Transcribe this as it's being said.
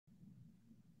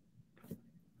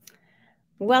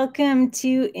Welcome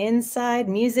to Inside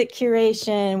Music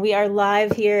Curation. We are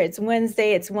live here. It's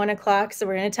Wednesday. It's 1 o'clock. So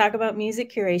we're going to talk about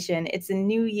music curation. It's a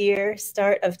new year,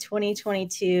 start of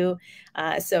 2022.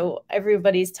 So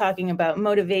everybody's talking about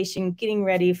motivation, getting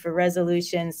ready for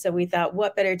resolutions. So we thought,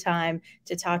 what better time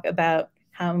to talk about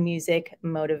how music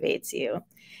motivates you?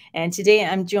 And today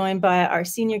I'm joined by our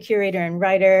senior curator and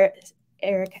writer,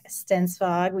 Eric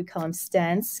Stensvaag. We call him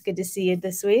Stens. Good to see you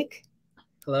this week.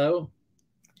 Hello.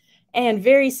 And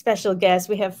very special guest,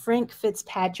 we have Frank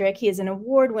Fitzpatrick. He is an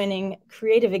award-winning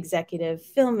creative executive,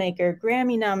 filmmaker,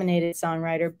 Grammy-nominated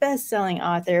songwriter, best-selling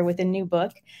author with a new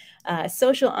book,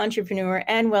 social entrepreneur,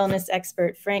 and wellness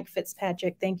expert. Frank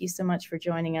Fitzpatrick, thank you so much for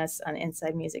joining us on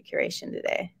Inside Music Curation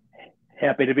today.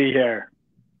 Happy to be here.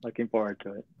 Looking forward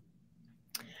to it.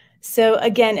 So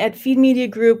again, at Feed Media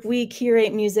Group, we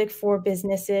curate music for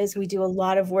businesses. We do a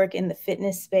lot of work in the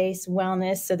fitness space,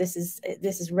 wellness. So this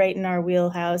is right in our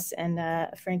wheelhouse. And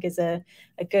Frank is a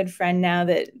good friend now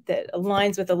that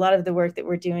aligns with a lot of the work that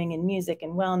we're doing in music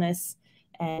and wellness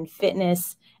and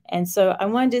fitness. And so I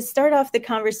wanted to start off the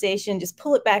conversation, just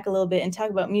pull it back a little bit and talk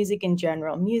about music in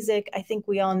general. Music, I think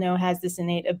we all know, has this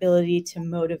innate ability to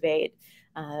motivate.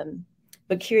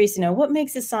 But curious to know, what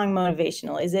makes a song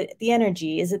motivational? Is it the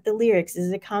energy? Is it the lyrics?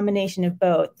 Is it a combination of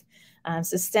both?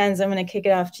 So Stens, I'm going to kick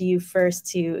it off to you first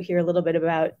to hear a little bit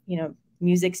about,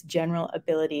 music's general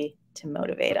ability to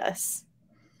motivate us.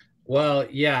 Well,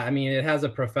 yeah, I mean, it has a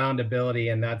profound ability,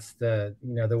 and that's the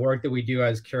work that we do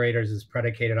as curators is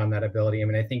predicated on that ability. I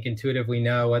mean, I think intuitively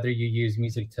know whether you use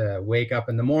music to wake up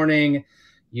in the morning,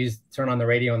 turn on the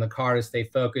radio in the car to stay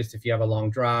focused if you have a long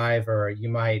drive, or you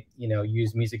might,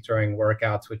 use music during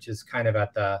workouts, which is kind of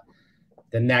at the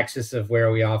nexus of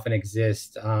where we often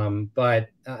exist. So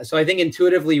I think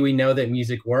intuitively we know that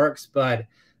music works, but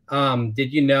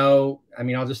did you know, I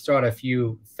mean, I'll just throw out a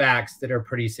few facts that are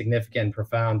pretty significant and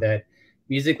profound, that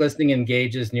music listening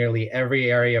engages nearly every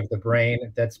area of the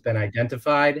brain that's been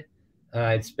identified.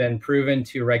 It's been proven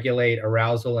to regulate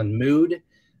arousal and mood.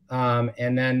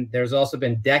 And then there's also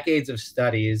been decades of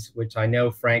studies, which I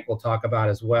know Frank will talk about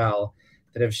as well,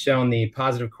 that have shown the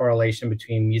positive correlation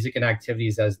between music and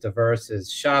activities as diverse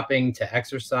as shopping to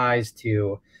exercise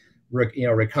to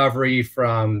recovery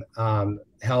from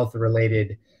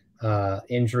health-related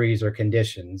injuries or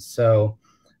conditions. So,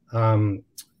 and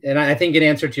I think in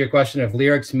answer to your question of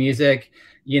lyrics, music,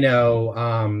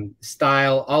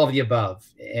 style, all of the above,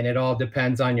 and it all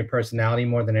depends on your personality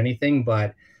more than anything.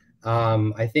 But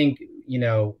I think,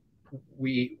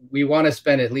 we want to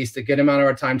spend at least a good amount of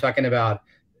our time talking about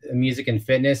music and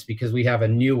fitness, because we have a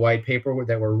new white paper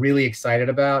that we're really excited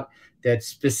about that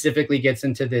specifically gets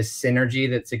into this synergy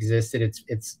that's existed.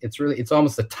 It's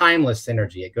almost a timeless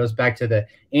synergy. It goes back to the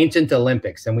ancient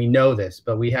Olympics, and we know this,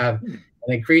 but we have an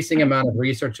increasing amount of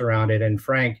research around it. And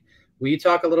Frank, will you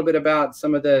talk a little bit about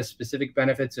some of the specific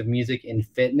benefits of music in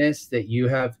fitness that you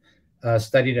have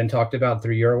studied and talked about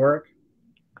through your work?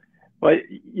 Well,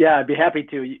 yeah, I'd be happy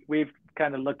to. We've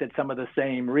kind of looked at some of the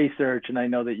same research, and I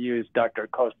know that you used Dr.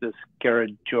 Kostas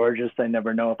Karageorgis. I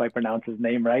never know if I pronounce his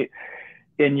name right.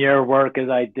 In your work, as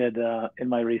I did in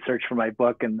my research for my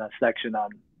book, in the section on,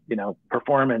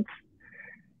 performance.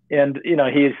 And,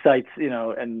 he cites,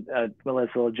 and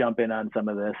Melissa will jump in on some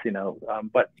of this,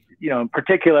 but, in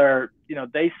particular,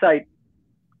 they cite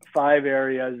 5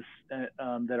 areas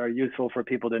that are useful for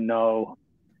people to know.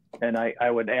 And I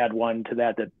would add one to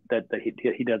that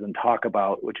he doesn't talk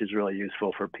about, which is really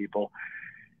useful for people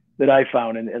that I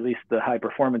found in at least the high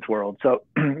performance world. So,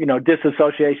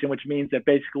 disassociation, which means that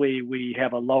basically we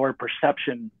have a lower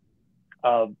perception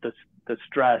of the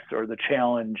stress or the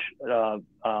challenge or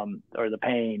the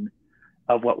pain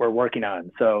of what we're working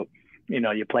on. So,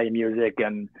 you play music,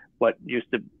 and what used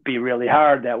to be really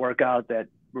hard, that workout, that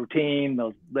routine,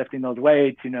 those lifting those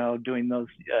weights, doing those,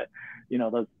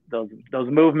 those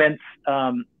movements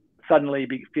suddenly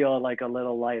feel like a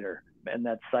little lighter, and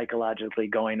that's psychologically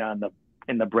going on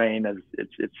in the brain as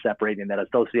it's separating that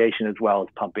association as well as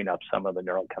pumping up some of the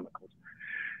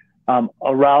neurochemicals.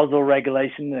 Arousal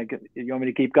regulation. You want me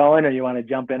to keep going, or you want to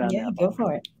jump in on that? Yeah, go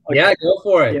for it. Okay. Yeah, go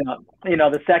for it.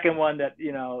 The second one that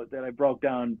that I broke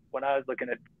down when I was looking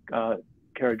at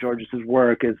Karageorgis's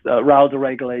work is arousal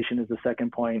regulation is the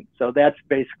second point. So that's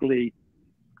basically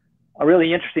a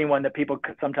really interesting one that people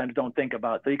sometimes don't think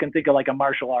about. So you can think of like a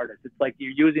martial artist. It's like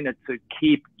you're using it to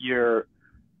keep your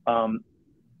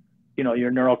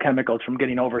your neurochemicals from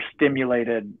getting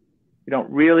overstimulated. You don't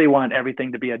really want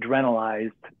everything to be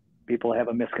adrenalized. People have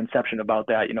a misconception about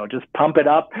that. Just pump it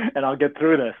up and I'll get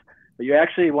through this. But you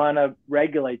actually want to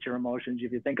regulate your emotions.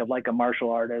 If you think of like a martial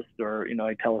artist, or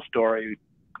I tell a story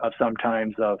of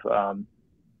sometimes of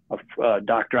a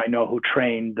doctor I know who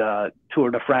trained the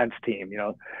Tour de France team, you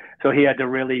know. So he had to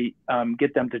really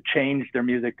get them to change their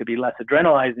music to be less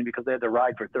adrenalizing because they had to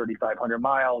ride for 3,500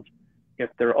 miles. If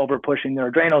they're over pushing their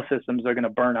adrenal systems, they're going to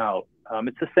burn out.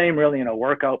 It's the same really in a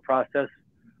workout process,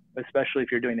 especially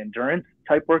if you're doing endurance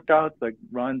type workouts like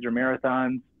runs or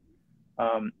marathons.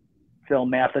 Phil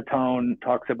Maffetone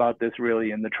talks about this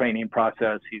really in the training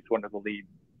process. He's one of the lead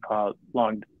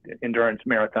long endurance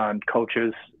marathon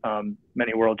coaches,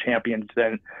 many world champions,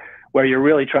 and where you're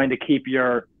really trying to keep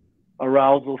your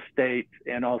arousal state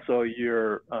and also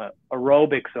your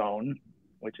aerobic zone,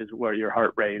 which is where your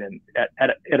heart rate and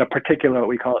at a particular, what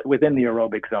we call it, within the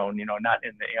aerobic zone, you know, not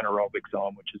in the anaerobic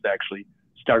zone, which is actually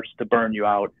starts to burn you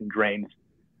out and drains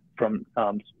from,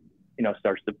 you know,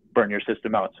 starts to burn your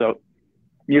system out. So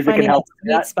music can help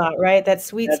that sweet spot, right? That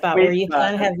sweet spot where you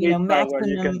kind of have, you know,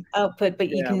 maximum output, but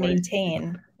you can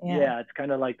maintain. Yeah, it's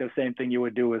kind of like the same thing you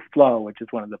would do with flow, which is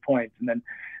one of the points. And then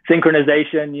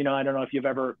synchronization, you know, I don't know if you've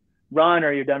ever run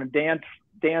or you've done a dance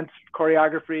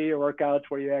choreography or workouts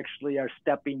where you actually are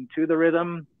stepping to the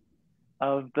rhythm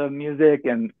of the music,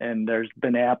 and there's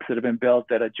been apps that have been built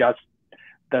that adjust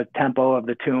the tempo of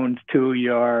the tunes to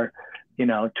your, you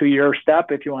know, to your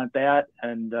step if you want that.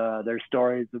 And there's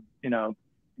stories of, you know,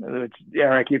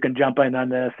 Eric, you can jump in on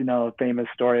this, you know, a famous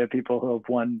story of people who have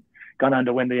gone on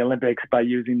to win the Olympics by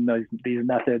using these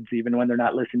methods, even when they're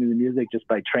not listening to the music, just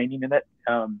by training in it.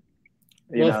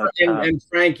 And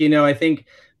Frank, you know, I think,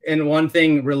 and one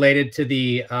thing related to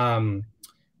the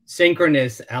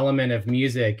synchronous element of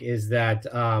music is that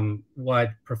what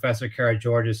Professor Kara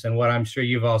Georges and what I'm sure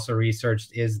you've also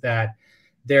researched is that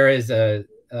there is a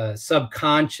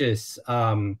subconscious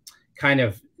kind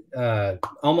of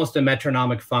almost a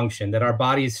metronomic function that our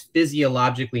bodies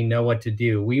physiologically know what to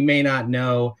do. We may not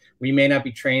know, we may not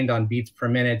be trained on beats per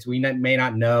minute. We may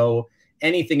not know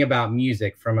anything about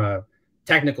music from a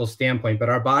technical standpoint, but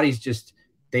our bodies just,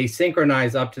 they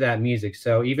synchronize up to that music.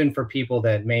 So even for people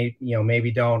that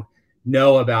maybe don't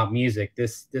know about music,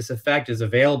 this effect is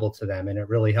available to them and it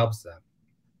really helps them.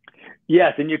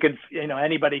 Yes, and you can, you know,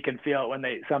 anybody can feel it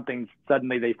when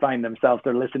suddenly they find themselves,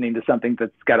 they're listening to something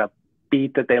that's got a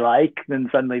beat that they like, then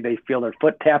suddenly they feel their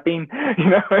foot tapping, you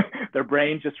know, their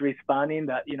brain just responding.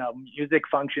 That, you know, music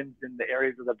functions in the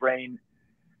areas of the brain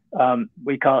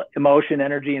we call it emotion,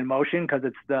 energy, and motion, because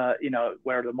it's the, you know,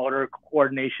 where the motor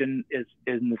coordination is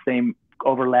in the same,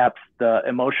 overlaps the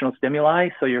emotional stimuli.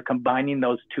 So you're combining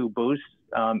those two boosts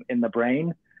in the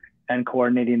brain and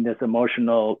coordinating this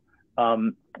emotional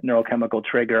neurochemical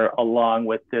trigger along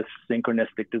with this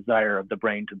synchronistic desire of the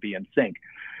brain to be in sync.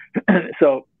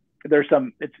 So there's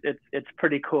some, it's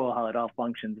pretty cool how it all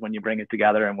functions when you bring it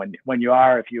together. And when you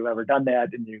are, if you've ever done that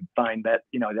and you find that,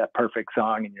 you know, that perfect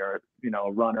song and you're, you know,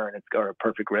 a runner and it's got a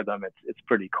perfect rhythm, it's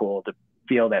pretty cool to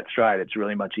feel that stride. It's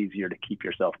really much easier to keep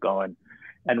yourself going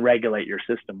and regulate your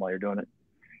system while you're doing it.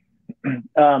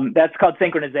 That's called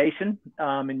synchronization.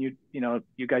 And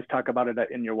you guys talk about it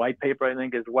in your white paper, I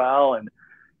think, as well.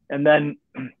 And then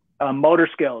motor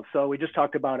skills. So we just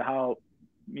talked about how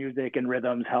music and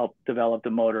rhythms help develop the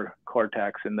motor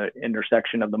cortex and the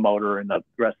intersection of the motor and the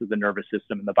rest of the nervous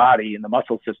system in the body and the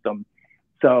muscle system.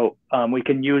 So we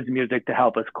can use music to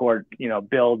help us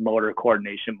build motor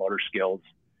coordination, motor skills.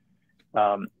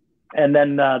 And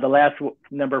then the last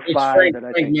number 5. Frank,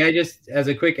 may I just, as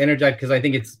a quick interject, because I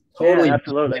think it's totally, yeah,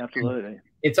 absolutely.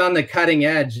 It's on the cutting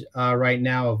edge right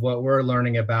now of what we're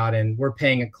learning about, and we're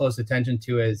paying close attention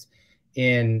to is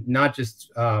in not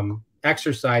just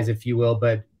exercise, if you will,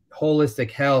 but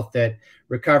holistic health, that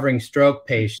recovering stroke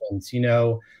patients,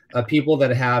 people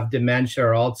that have dementia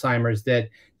or Alzheimer's, that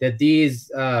these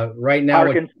right now,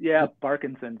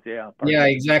 Parkinson's, yeah,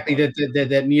 exactly.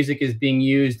 That music is being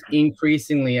used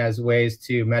increasingly as ways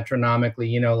to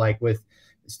metronomically, like with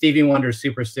Stevie Wonder's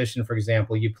Superstition, for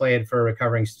example, you play it for a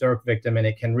recovering stroke victim, and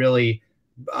it can really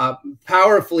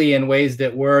powerfully, in ways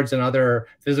that words and other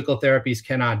physical therapies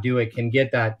cannot do, it can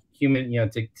get that human,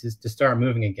 to start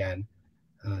moving again.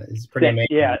 It's pretty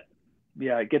amazing.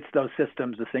 Yeah, it gets those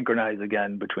systems to synchronize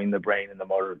again between the brain and the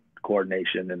motor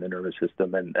coordination and the nervous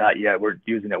system. And we're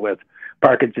using it with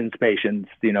Parkinson's patients,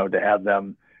 to have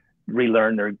them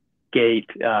relearn their gait.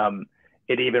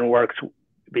 It even works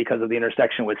because of the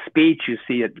intersection with speech. You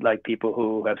see it like people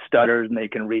who have stutters, and they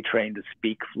can retrain to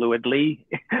speak fluidly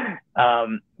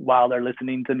while they're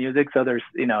listening to music. So there's,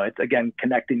 it's again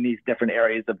connecting these different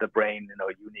areas of the brain in a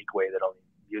unique way that only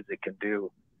music can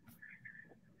do.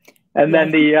 And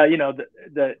then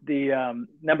the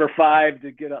number 5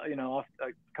 to get off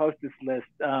Costas list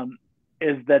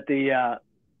is that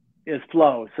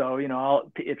flow. So,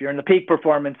 if you're in the peak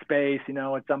performance space,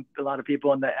 what a lot of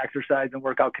people in the exercise and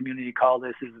workout community call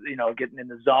this is, getting in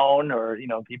the zone, or,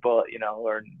 people,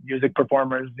 or music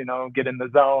performers, get in the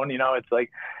zone. It's like,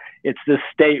 it's this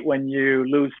state when you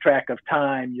lose track of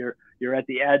time. You're at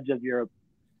the edge of you're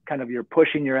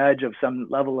pushing your edge of some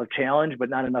level of challenge, but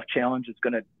not enough challenge is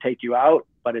going to take you out,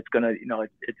 but it's going to,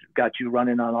 it's got you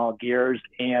running on all gears,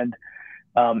 and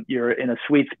you're in a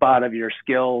sweet spot of your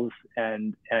skills,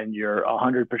 and you're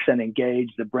 100%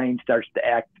 engaged. The brain starts to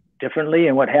act differently.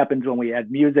 And what happens when we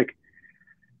add music,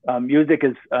 music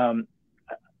is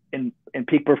in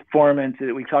peak performance,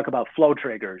 we talk about flow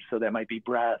triggers. So that might be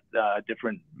breath,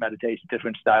 different meditation,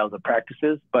 different styles of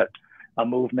practices, but a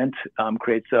movement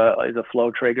is a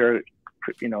flow trigger,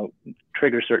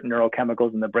 trigger certain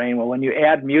neurochemicals in the brain. Well, when you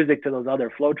add music to those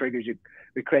other flow triggers,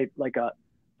 we create like a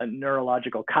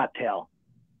neurological cocktail.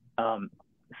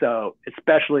 So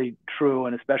especially true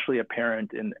and especially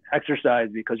apparent in exercise,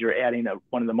 because you're adding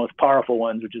one of the most powerful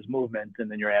ones, which is movement,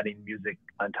 and then you're adding music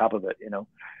on top of it,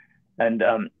 And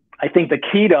I think the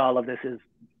key to all of this is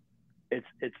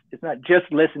it's not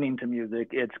just listening to music;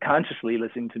 it's consciously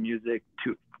listening to music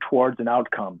towards an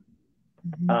outcome.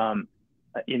 Mm-hmm.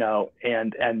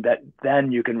 And that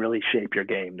then you can really shape your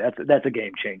game. That's a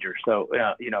game changer. So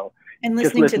and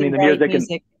listening to the right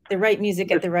music. The right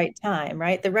music at the right time,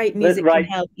 right? The right music can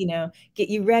help, get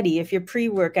you ready. If you're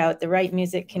pre-workout, the right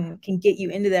music can get you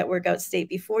into that workout state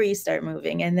before you start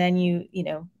moving. And then you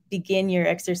begin your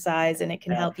exercise, and it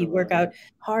can help you work out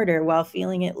harder while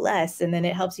feeling it less. And then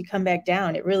it helps you come back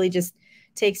down. It really just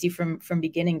takes you from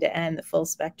beginning to end, the full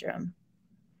spectrum.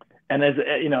 And as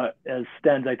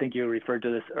Stens, I think you referred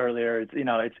to this earlier,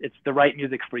 it's the right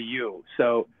music for you.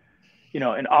 So,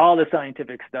 in all the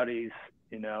scientific studies,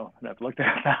 and I've looked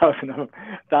at a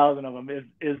thousand of them,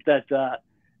 is that,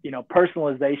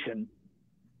 personalization,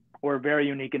 we're very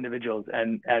unique individuals,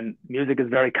 and music is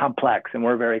very complex, and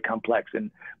we're very complex,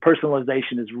 and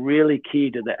personalization is really key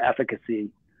to the efficacy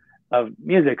of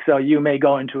music. So you may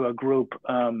go into a group,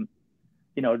 aerobics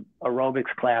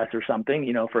class or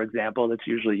something, for example, that's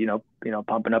usually,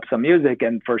 pumping up some music.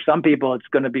 And for some people, it's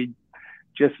going to be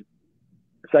just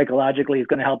psychologically, it's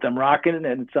going to help them rock it.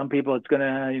 And some people, it's going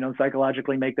to,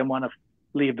 psychologically make them want to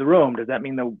leave the room. Does that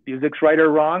mean the music's right or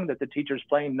wrong that the teacher's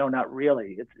playing? No, not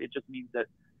really. It just means that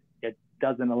it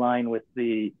doesn't align with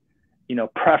the,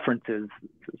 preferences,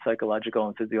 psychological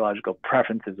and physiological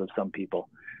preferences of some people.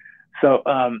 So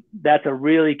that's a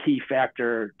really key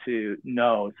factor to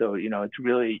know. So, it's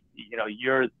really,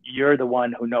 you're the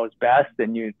one who knows best,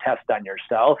 and you test on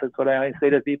yourself. Is what I always say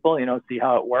to people, see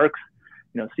how it works,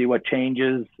 see what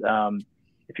changes.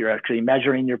 If you're actually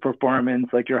measuring your performance,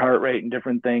 like your heart rate and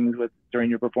different things during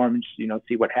your performance,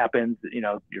 see what happens,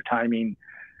 your timing.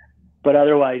 But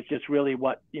otherwise, just really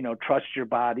trust your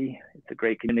body. It's a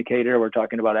great communicator. We're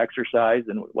talking about exercise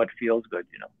and what feels good,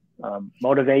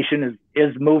 motivation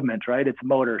is movement, right? It's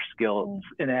motor skills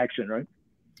in action, right?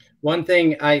 One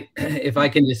thing if I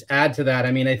can just add to that,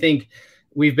 I think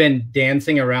we've been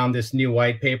dancing around this new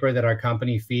white paper that our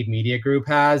company Feed Media Group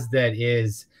has that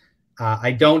is,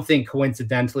 I don't think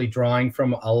coincidentally, drawing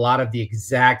from a lot of the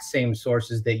exact same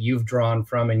sources that you've drawn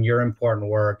from in your important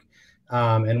work.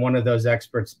 And one of those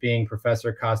experts being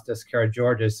Professor Kostas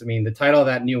Karageorgis. The title of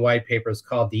that new white paper is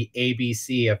called The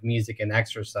ABC of Music and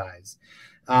Exercise.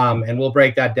 And we'll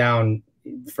break that down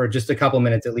for just a couple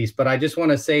minutes at least. But I just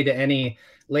want to say to any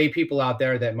lay people out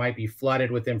there that might be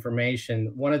flooded with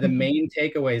information, one of the main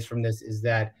takeaways from this is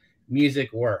that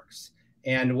music works.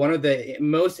 And one of the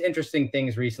most interesting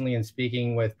things recently in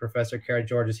speaking with Professor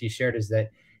Karageorgis, he shared, is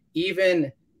that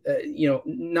even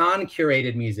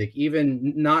non-curated music,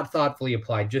 even not thoughtfully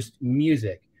applied, just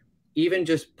music, even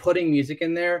just putting music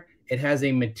in there, it has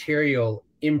a material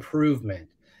improvement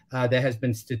that has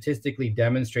been statistically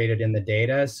demonstrated in the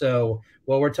data. So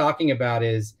what we're talking about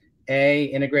is A,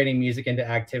 integrating music into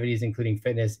activities, including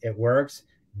fitness, it works.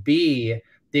 B,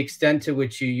 the extent to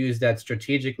which you use that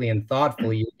strategically and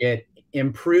thoughtfully, you get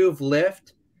improved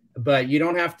lift, but you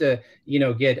don't have to,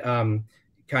 get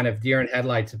kind of deer in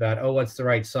headlights about, oh, what's the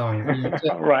right song?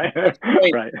 Right.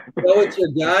 Go with your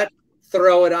gut,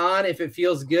 throw it on. If it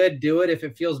feels good, do it. If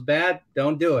it feels bad,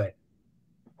 don't do it.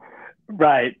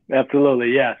 Right.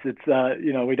 Absolutely. Yes. It's,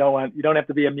 you don't have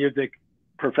to be a music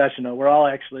professional. We're all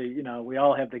actually, we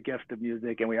all have the gift of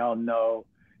music, and we all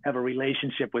have a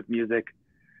relationship with music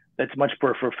that's much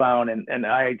more profound. And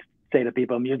I say to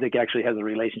people, music actually has a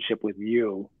relationship with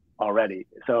you already.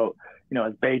 So,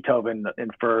 as Beethoven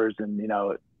infers, and,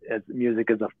 as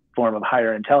music is a form of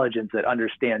higher intelligence that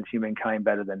understands humankind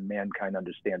better than mankind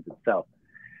understands itself.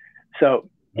 So,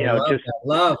 you know, just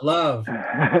love.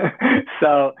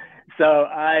 so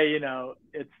I,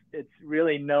 it's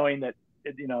really knowing that,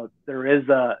 there is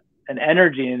an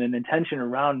energy and an intention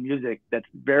around music that's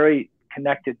very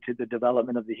connected to the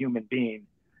development of the human being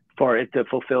for it to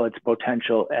fulfill its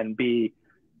potential and be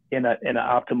in an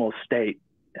optimal state.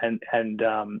 And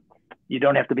you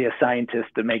don't have to be a scientist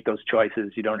to make those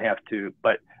choices. You don't have to,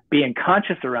 but being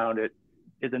conscious around it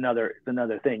is another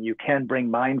thing. You can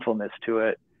bring mindfulness to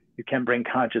it. You can bring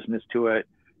consciousness to it.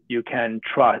 You can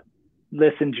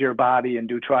listen to your body and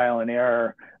do trial and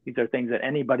error. These are things that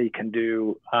anybody can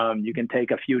do. You can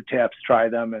take a few tips, try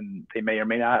them, and they may or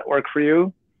may not work for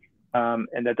you.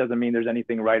 And that doesn't mean there's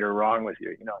anything right or wrong with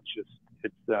you.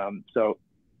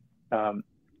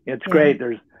 It's great.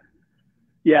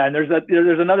 And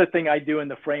there's another thing I do in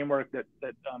the framework that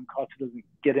Costa doesn't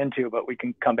get into, but we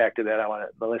can come back to that.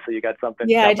 Melissa, you got something?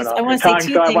 Yeah, I want to say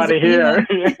two things. I want to hear.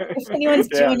 If anyone's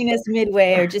joining us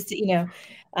midway, or just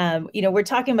we're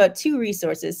talking about two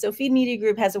resources. So Feed Media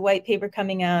Group has a white paper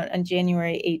coming out on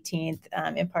January 18th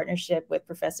in partnership with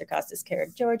Professor Kostas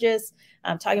Karageorgis,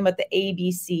 talking about the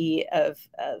ABC of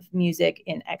music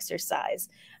in exercise.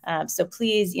 So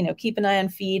please, keep an eye on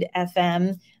Feed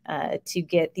FM to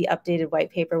get the updated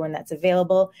white paper when that's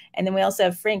available. And then we also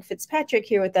have Frank Fitzpatrick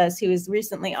here with us, who has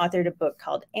recently authored a book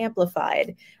called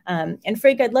Amplified. And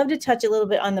Frank, I'd love to touch a little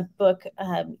bit on the book,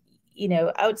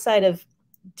 outside of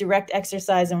direct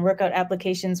exercise and workout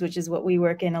applications, which is what we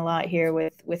work in a lot here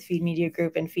with Feed Media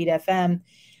Group and Feed FM.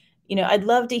 I'd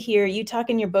love to hear you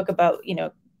talk in your book about,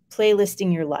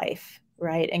 playlisting your life,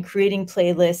 right? And creating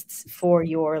playlists for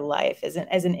your life as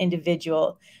an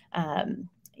individual,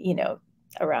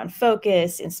 around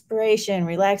focus, inspiration,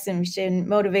 relaxation,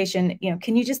 motivation.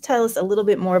 Can you just tell us a little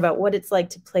bit more about what it's like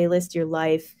to playlist your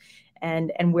life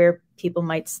and where people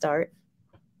might start?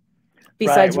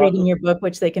 Besides reading your book,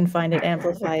 which they can find at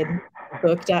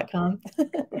amplifiedbook.com.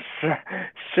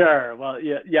 Sure. Well,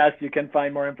 yes, you can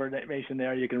find more information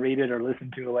there. You can read it or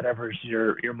listen to it, whatever's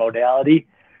your modality.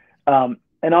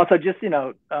 And also just,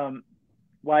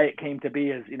 why it came to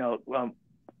be is,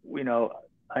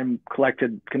 I'm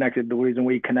connected. The reason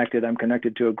we connected, I'm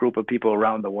connected to a group of people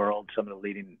around the world, some of the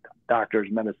leading doctors,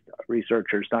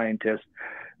 researchers, scientists,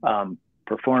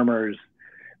 performers,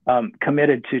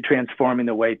 committed to transforming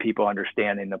the way people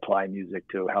understand and apply music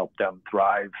to help them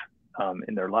thrive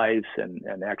in their lives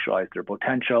and actualize their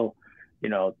potential,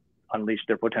 unleash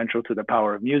their potential to the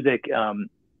power of music.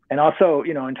 And also,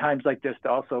 in times like this, to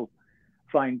also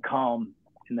find calm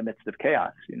in the midst of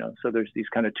chaos, so there's these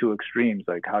kind of two extremes,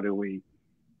 like how do we,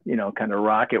 kind of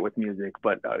rock it with music.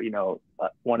 But,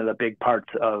 one of the big parts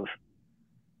of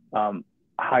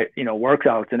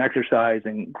workouts and exercise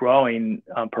and growing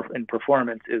in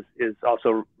performance is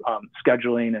also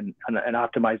scheduling and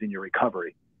optimizing your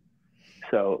recovery.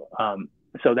 So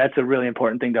that's a really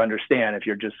important thing to understand. If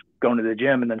you're just going to the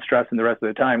gym and then stressing the rest of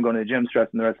the time,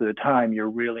 you're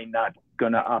really not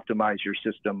going to optimize your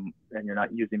system, and you're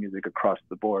not using music across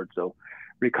the board. So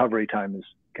recovery time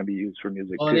can be used for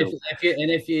music too. And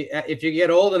if you get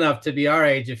old enough to be our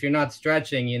age, if you're not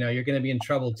stretching, you're going to be in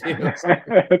trouble too. That's right.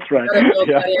 You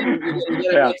gotta mix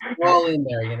it all in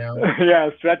there, Yeah,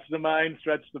 stretch the mind,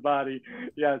 stretch the body.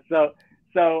 Yeah. So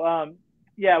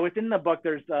within the book,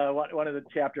 there's one of the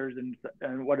chapters, and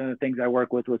one of the things I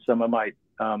work with some of my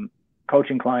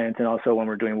coaching clients, and also when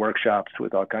we're doing workshops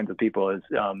with all kinds of people, is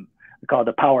called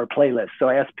the power playlist. So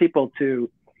I ask people to,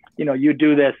 you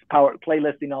do this power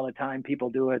playlisting all the time. People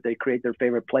do it. They create their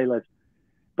favorite playlist.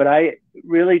 But I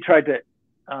really tried to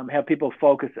have people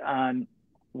focus on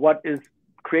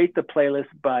create the playlist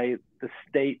by the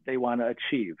state they want to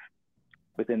achieve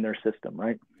within their system,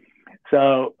 right?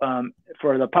 So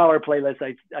for the power playlist,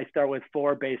 I start with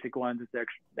 4 basic ones. It's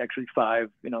actually 5,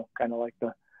 kind of like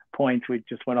the points we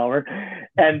just went over.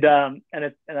 And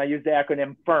I use the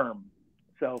acronym FIRM.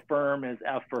 So FIRM is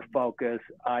F for focus,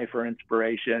 I for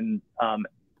inspiration,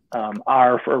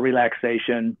 R for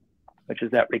relaxation, which is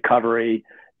that recovery,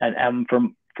 and M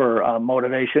for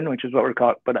motivation, which is what we're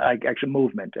called, but actually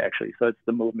movement, actually. So it's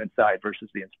the movement side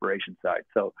versus the inspiration side.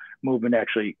 So movement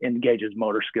actually engages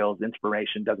motor skills.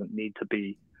 Inspiration doesn't need to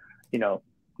be,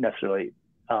 necessarily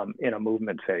in a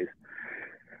movement phase.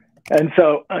 And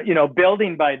so,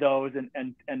 building by those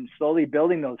and slowly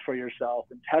building those for yourself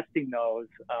and testing those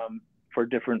for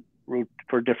different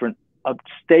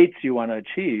states you want to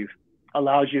achieve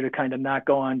allows you to kind of not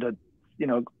go on to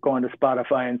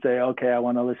Spotify and say, okay, I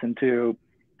want to listen to,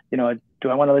 do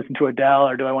I want to listen to Adele,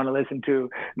 or do I want to listen to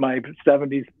my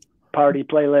 70s party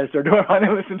playlist, or do I want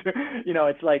to listen to,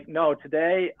 it's like, no,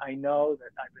 today I know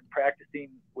that I've been practicing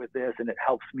with this and it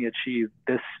helps me achieve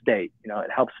this state.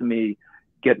 It helps me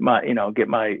get my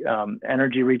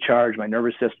energy recharged, my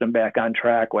nervous system back on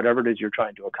track, whatever it is you're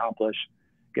trying to accomplish,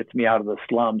 gets me out of the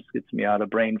slumps, gets me out of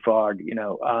brain fog,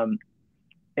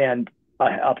 and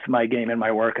ups my game in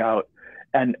my workout.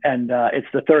 And it's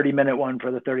the 30-minute one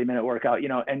for the 30-minute workout,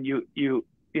 and you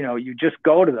just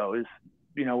go to those,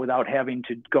 without having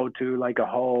to go to like a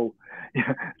whole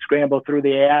scramble through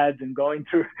the ads and going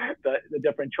through the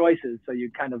different choices. So you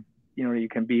kind of, you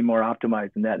can be more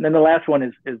optimized in that. And then the last one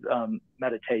is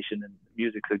meditation, and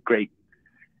music's a great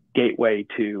gateway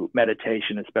to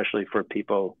meditation, especially for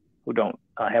people who don't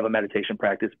have a meditation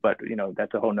practice. But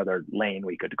that's a whole nother lane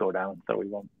we could go down. So we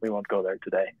won't go there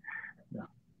today. Yeah.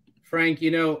 Frank,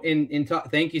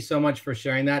 thank you so much for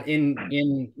sharing that.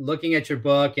 In looking at your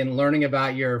book and learning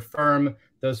about your firm,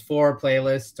 those 4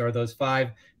 playlists or those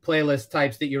 5 playlist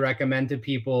types that you recommend to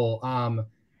people,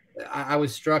 I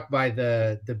was struck by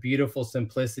the beautiful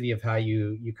simplicity of how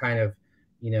you kind of,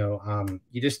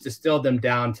 you just distilled them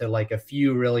down to like a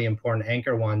few really important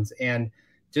anchor ones. And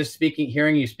just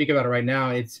hearing you speak about it right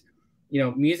now, it's,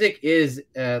 music is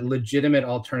a legitimate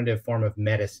alternative form of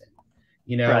medicine.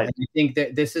 Right. And I think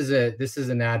that this is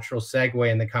a natural segue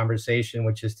in the conversation,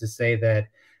 which is to say that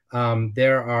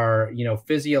there are,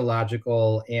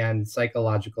 physiological and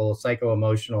psychological,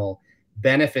 psycho-emotional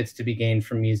benefits to be gained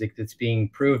from music that's being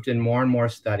proved in more and more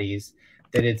studies,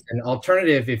 that it's an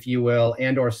alternative, if you will,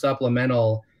 and or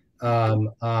supplemental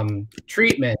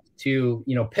treatment to,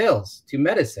 pills, to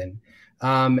medicine,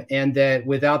 and that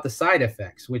without the side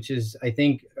effects, which is, I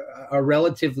think, a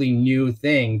relatively new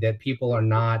thing that people are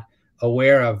not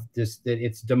aware of, that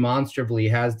it's demonstrably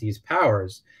has these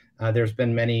powers. There's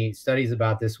been many studies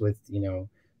about this with,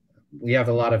 we have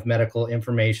a lot of medical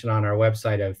information on our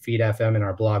website of Feed FM and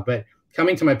our blog. But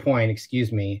coming to my point,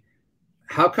 excuse me,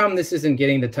 how come this isn't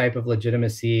getting the type of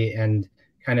legitimacy and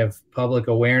kind of public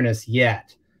awareness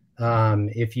yet,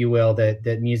 if you will,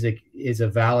 that music is a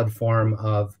valid form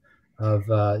of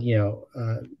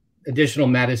additional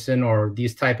medicine or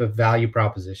these type of value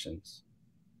propositions?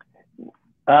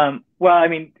 Well, I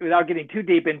mean, without getting too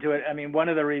deep into it, I mean, one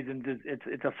of the reasons is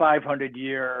it's a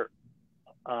 500-year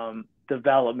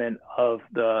development of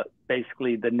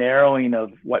basically the narrowing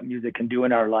of what music can do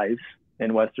in our lives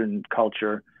in Western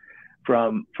culture,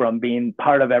 from being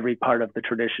part of every part of the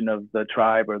tradition of the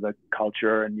tribe or the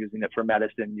culture, and using it for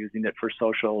medicine, using it for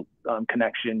social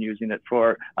connection, using it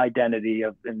for identity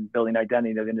and building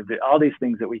identity of individual, all these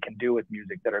things that we can do with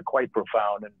music that are quite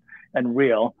profound and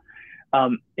real.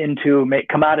 Into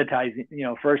commoditizing,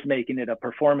 first making it a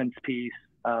performance piece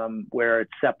where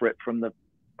it's separate from the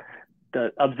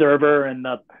observer and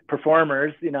the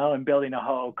performers, and building a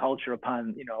whole culture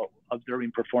upon,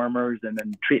 observing performers, and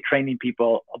then training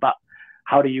people about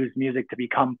how to use music to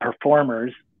become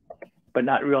performers, but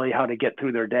not really how to get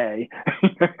through their day.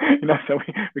 So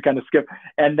we kind of skip.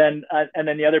 And then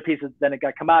the other piece is then it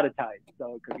got commoditized.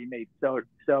 So it could be made.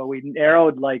 So we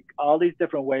narrowed like all these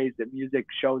different ways that music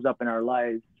shows up in our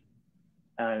lives,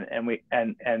 and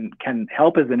can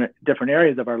help us in different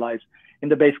areas of our lives,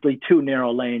 into basically 2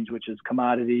 narrow lanes, which is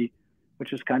commodity,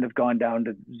 which has kind of gone down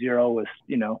to 0, was,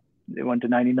 it went to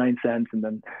 99 cents, and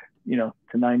then,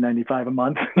 to $9.95 a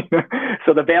month.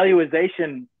 So the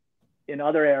valuation in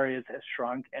other areas has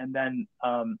shrunk. And then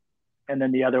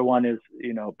the other one is,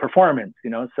 performance,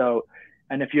 so,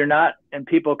 and if you're not, and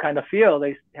people kind of feel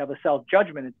they have a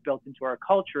self-judgment, it's built into our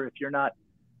culture. If you're not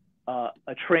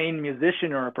a trained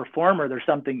musician or a performer, there's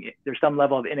some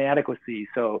level of inadequacy.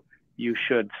 So you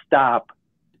should stop,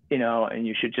 and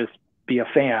you should just be a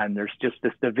fan. There's just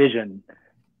this division,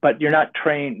 but you're not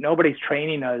trained. Nobody's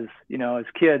training us, as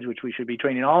kids, which we should be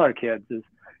training all our kids,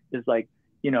 is like,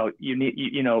 you need,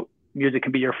 music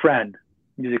can be your friend.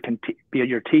 Music can be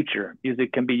your teacher.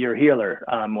 Music can be your healer.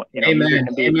 Amen.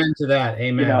 Amen to that.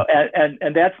 Amen.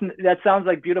 And that sounds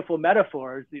like beautiful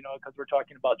metaphors, because we're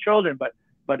talking about children, but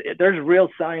there's real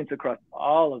science across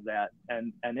all of that,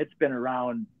 and it's been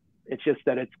around. It's just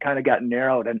that it's kind of gotten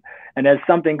narrowed, and as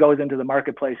something goes into the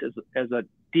marketplace as a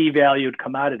devalued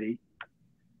commodity,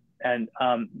 and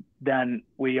then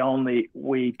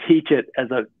we teach it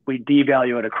we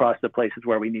devalue it across the places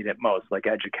where we need it most, like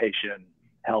education,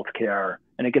 healthcare,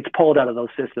 and it gets pulled out of those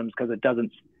systems because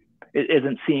it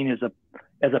isn't seen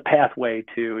as a pathway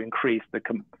to increase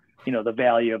the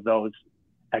value of those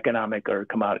economic or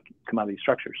commodity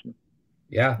structures.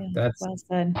 Yeah, that's well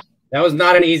said. That was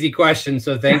not an easy question,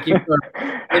 so thank you for.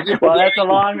 Well, that's a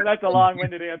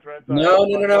long-winded answer. No.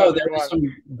 There were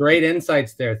some great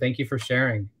insights there. Thank you for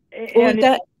sharing. Well,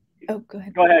 go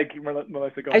ahead. Go ahead,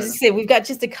 Melissa. I was just saying, we've got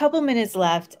just a couple minutes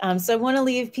left, so I want to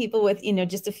leave people with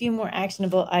just a few more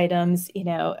actionable items.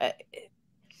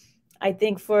 I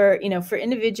think for, for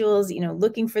individuals,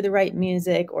 looking for the right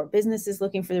music, or businesses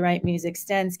looking for the right music,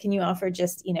 Stens, can you offer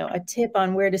just, a tip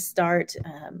on where to start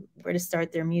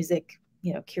their music,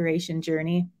 curation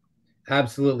journey?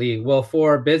 Absolutely. Well,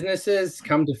 for businesses,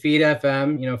 come to Feed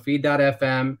FM,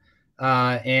 feed.fm.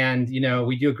 And,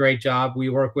 we do a great job. We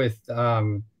work with,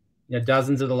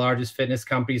 dozens of the largest fitness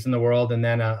companies in the world, and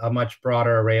then a much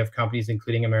broader array of companies,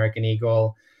 including American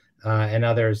Eagle and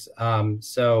others.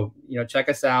 So, check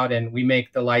us out, and we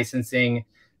make the licensing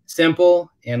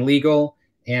simple and legal.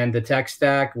 And the tech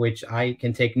stack, which I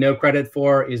can take no credit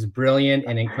for, is brilliant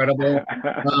and incredible.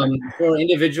 For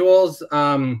individuals,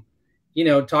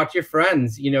 talk to your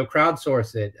friends,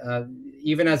 crowdsource it.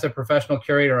 Even as a professional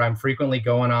curator, I'm frequently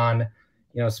going on,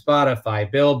 Spotify,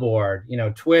 Billboard,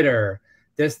 Twitter,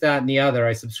 this, that, and the other.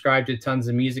 I subscribe to tons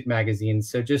of music magazines.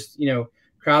 So just,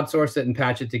 crowdsource it and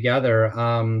patch it together.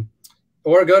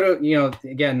 Or go to,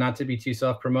 again, not to be too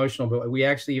self-promotional, but we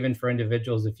actually, even for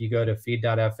individuals, if you go to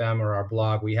feed.fm or our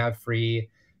blog, we have free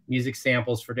music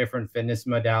samples for different fitness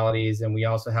modalities. And we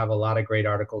also have a lot of great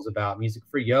articles about music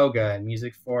for yoga and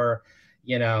music for,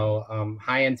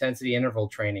 high intensity interval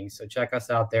training. So check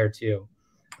us out there too.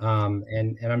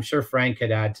 And I'm sure Frank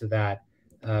could add to that,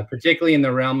 particularly in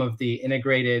the realm of the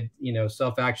integrated,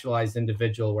 self-actualized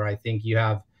individual, where I think you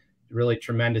have really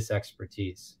tremendous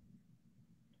expertise.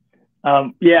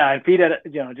 Yeah, and Feed,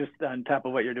 just on top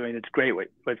of what you're doing, it's great what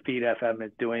Feed FM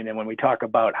is doing. And when we talk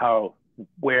about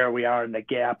where we are in the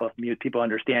gap of people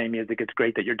understanding music, it's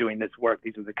great that you're doing this work.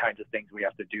 These are the kinds of things we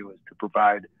have to do, is to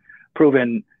provide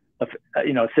proven,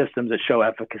 systems that show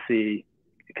efficacy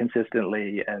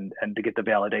consistently, and to get the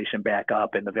validation back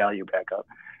up and the value back up.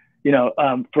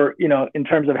 In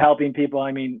terms of helping people,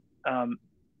 I mean,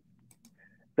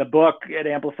 the book at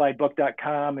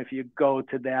amplifiedbook.com, if you go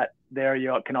to that, there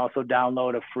you can also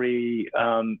download a free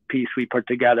piece we put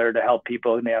together to help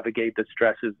people navigate the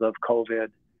stresses of COVID,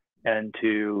 and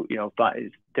to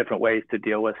find different ways to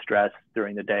deal with stress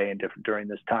during the day and during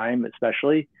this time,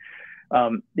 especially.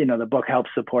 The book helps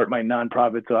support my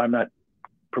nonprofit, so I'm not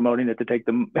promoting it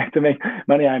to make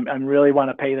money. I'm really want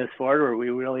to pay this forward, or we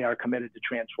really are committed to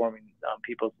transforming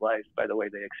people's lives by the way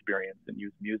they experience and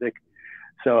use music.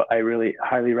 So I really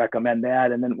highly recommend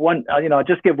that. And then I'll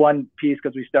just give one piece,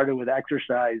 because we started with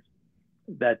exercise,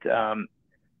 that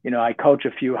I coach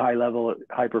a few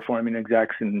high performing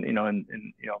execs and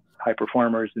high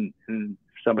performers, and if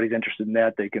somebody's interested in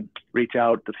that, they can reach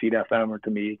out to Feed FM or to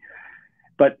me.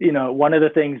 But one of the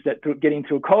things that getting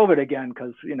through COVID again,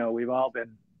 because we've all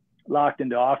been locked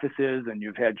into offices, and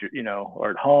you've had or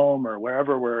at home or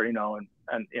wherever we're and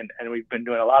we've been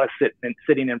doing a lot of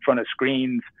sitting in front of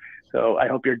screens. So I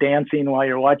hope you're dancing while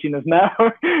you're watching this now,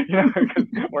 because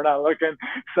we're not looking.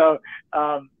 So,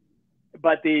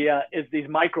 but is these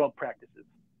micro practices.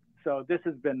 So this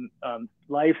has been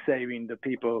life-saving to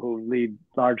people who lead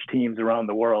large teams around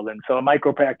the world. And so a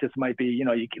micro practice might be,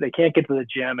 they can't get to the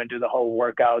gym and do the whole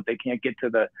workout. They can't get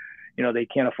to they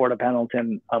can't afford a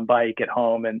Pendleton bike at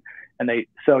home.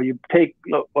 So you take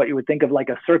what you would think of like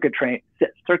a circuit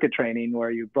training,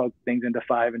 where you broke things into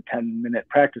 5 and 10 minute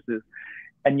practices,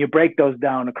 and you break those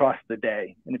down across the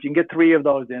day. And if you can get 3 of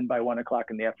those in by 1 o'clock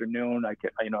in the afternoon, I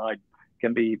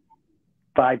can be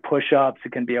 5 push-ups,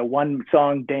 it can be a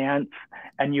 1-song dance,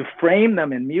 and you frame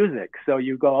them in music. So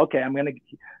you go, okay,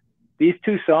 these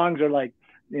 2 songs are like,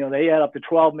 they add up to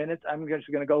 12 minutes. I'm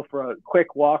just going to go for a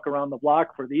quick walk around the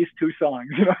block for these 2 songs.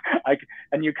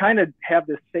 And you kind of have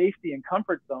this safety and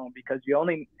comfort zone, because you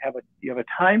only have a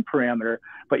time parameter,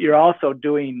 but you're also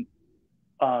doing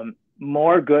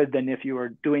more good than if you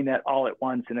were doing that all at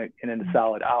once in a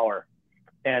solid hour.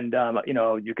 And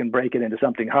you can break it into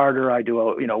something harder. I do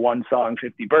a 1 song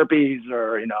 50 burpees,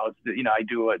 or I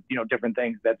do different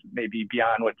things that's maybe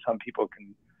beyond what some people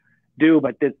can do.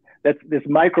 But this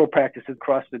micro practices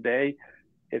across the day,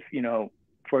 if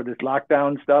for this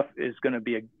lockdown stuff, is going to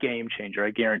be a game changer, I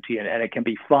guarantee it. And it can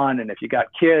be fun. And if you got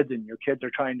kids and your kids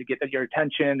are trying to get your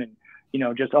attention,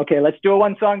 and just, okay, let's do a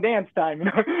 1-song dance time.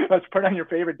 Let's put on your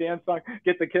favorite dance song,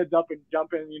 get the kids up and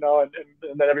jumping, and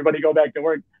then everybody go back to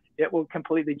work. It will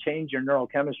completely change your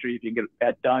neurochemistry if you get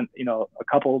that done. A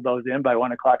couple of those in by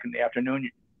 1 o'clock in the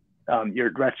afternoon,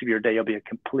 your rest of your day will be a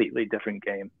completely different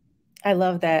game. I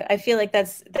love that. I feel like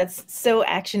that's so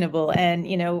actionable. And,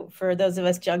 for those of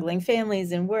us juggling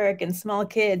families and work and small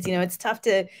kids, it's tough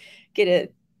to get a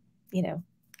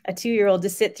 2-year-old to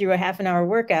sit through a half-an-hour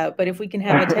workout. But if we can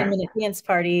have a 10-minute dance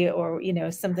party, or,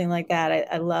 something like that,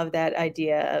 I love that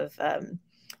idea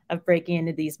breaking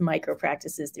into these micro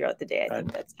practices throughout the day. I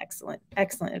think that's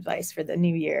excellent advice for the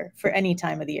new year, for any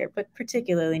time of the year, but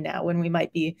particularly now when we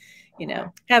might be,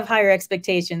 have higher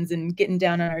expectations and getting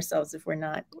down on ourselves if we're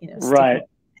not, right.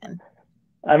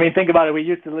 I mean, think about it. We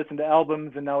used to listen to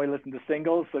albums and now we listen to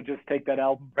singles. So just take that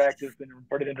album practice and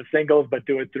put it into singles, but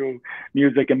do it through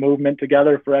music and movement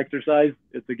together for exercise.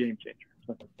 It's a game changer.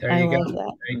 So. There you go. There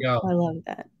you go. I love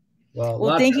that.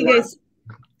 Well, thank you guys.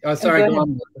 Oh, sorry. Go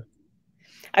on.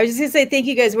 I was just gonna say, thank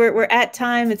you guys. We're at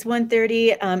time. It's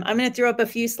 1:30. I'm going to throw up a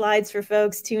few slides for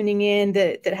folks tuning in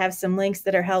that have some links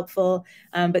that are helpful.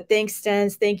 But thanks,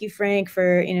 Stens. Thank you, Frank,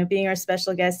 for being our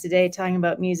special guest today, talking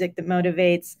about music that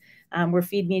motivates. We're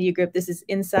Feed Media Group. This is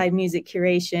Inside Music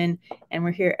Curation, and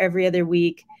we're here every other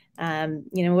week.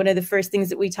 One of the first things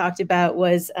that we talked about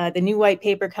was the new white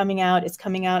paper coming out. It's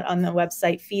coming out on the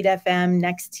website Feed FM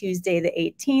next Tuesday, the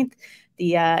 18th.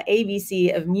 The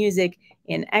ABC of music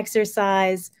in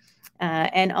exercise.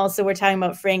 And also we're talking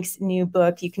about Frank's new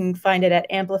book. You can find it at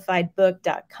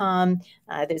amplifiedbook.com.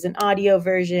 There's an audio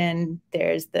version.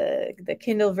 There's the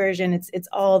Kindle version. It's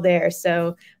all there.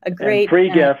 So a great— and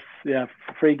free gifts. Yeah,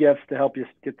 free gifts to help you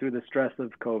get through the stress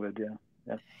of COVID.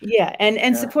 Yeah.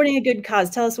 And supporting a good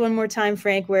cause. Tell us one more time,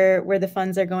 Frank, where the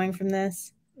funds are going from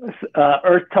this.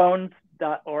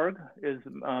 Earthtones.org is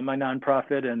my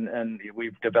nonprofit, and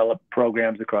we've developed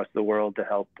programs across the world to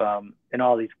help in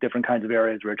all these different kinds of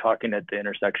areas. We're talking at the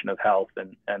intersection of health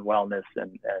and wellness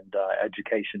and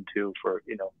education too, for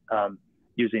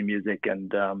using music,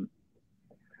 and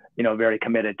very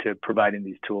committed to providing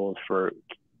these tools for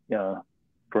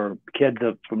kids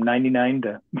from 99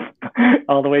 to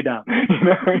all the way down.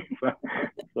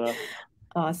 So.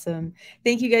 Awesome.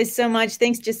 Thank you guys so much.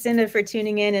 Thanks, Jacinda, for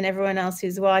tuning in, and everyone else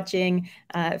who's watching.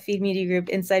 Feed Media Group,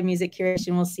 Inside Music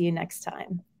Curation. We'll see you next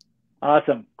time.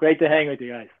 Awesome. Great to hang with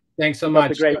you guys. Thanks so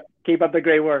much. Keep up the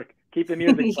great work. Keep the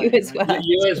music playing. You as well.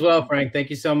 You as well, Frank. Thank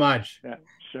you so much. Yeah,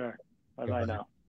 sure. Bye-bye now.